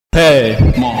Hey!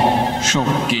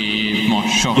 Mosógép,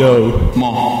 mosógép. Yo!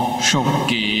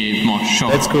 Mosógép,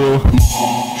 mosógép. Let's go!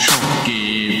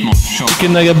 Mosógép, mosógép.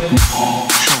 Chicken nugget!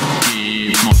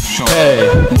 Mosógép, mosógép. Hey!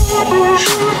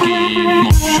 Mosógép,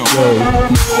 mosógép. Yo!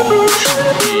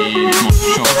 Mosógép,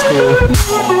 mosógép. Let's go!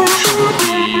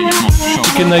 Mosógép, mosógép.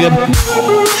 Chicken nugget!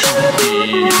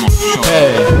 Mosógép, mosógép.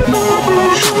 Hey!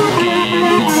 Mosógép,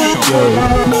 mosógép. Yo!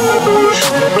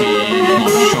 Mosógép, mosógép.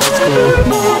 Let's go!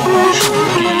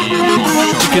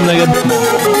 Chicken nugget!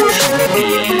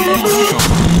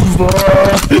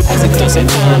 Ez itt az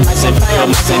egy állam, ez egy bajom,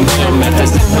 ez egy bajom, mert ez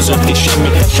nem hozott ki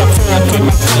semmit. Csak fölad, hogy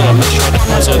megfelelem, és ha rám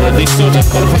hozod a disztót,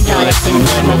 akkor hogyan leszünk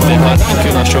bajmok, de ha ránk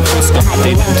jön a sok foszka, hát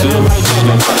én nem tudom, hogy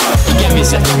bajom. Igen,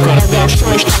 vizet akarok, de a só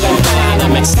is tőlem találna,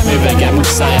 meg szemüvegem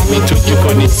utcáján, mint tudjuk,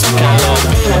 hogy nincs szokálla. A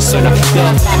bénasszonynak de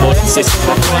a tából lesz egy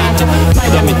szobakoláta,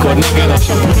 majd amikor megjön a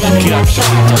sok, nem kirák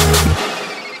sajáta.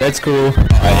 Let's go!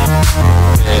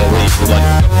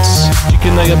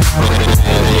 Chicken nugget!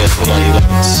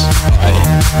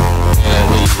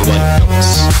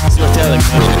 You're telling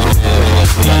me!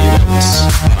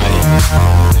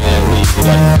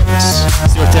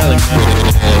 You're telling me!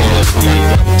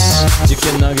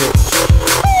 Chicken nugget!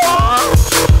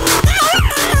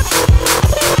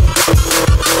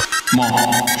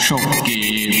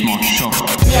 Mosógép, mosógép.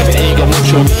 Miért ég a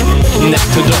mosógép? Nem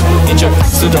tudom, én csak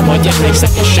azt tudom, hogy emlékszek,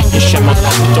 és senki sem áll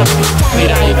látom.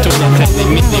 Táviráig tudnak lenni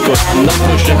mindig olyan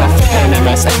napos, de ha fel nem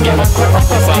vesz engem, akkor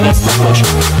van lesz napos.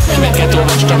 Könyveket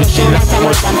olvastam, és én láttam,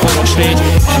 hogy van poros légy.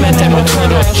 Elmentem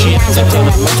otthonról, és hiányzottam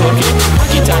a motorgép.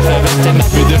 A gitár felvettem,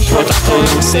 mert büdös volt a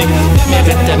tolószék. Nem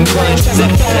értettem, mi van, és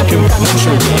ezért kell nekünk a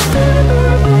mosógép.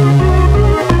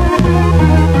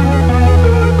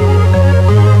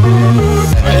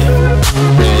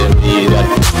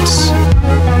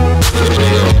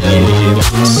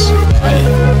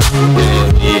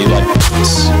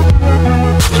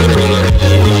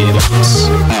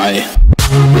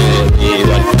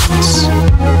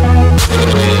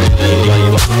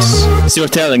 So you're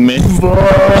telling me?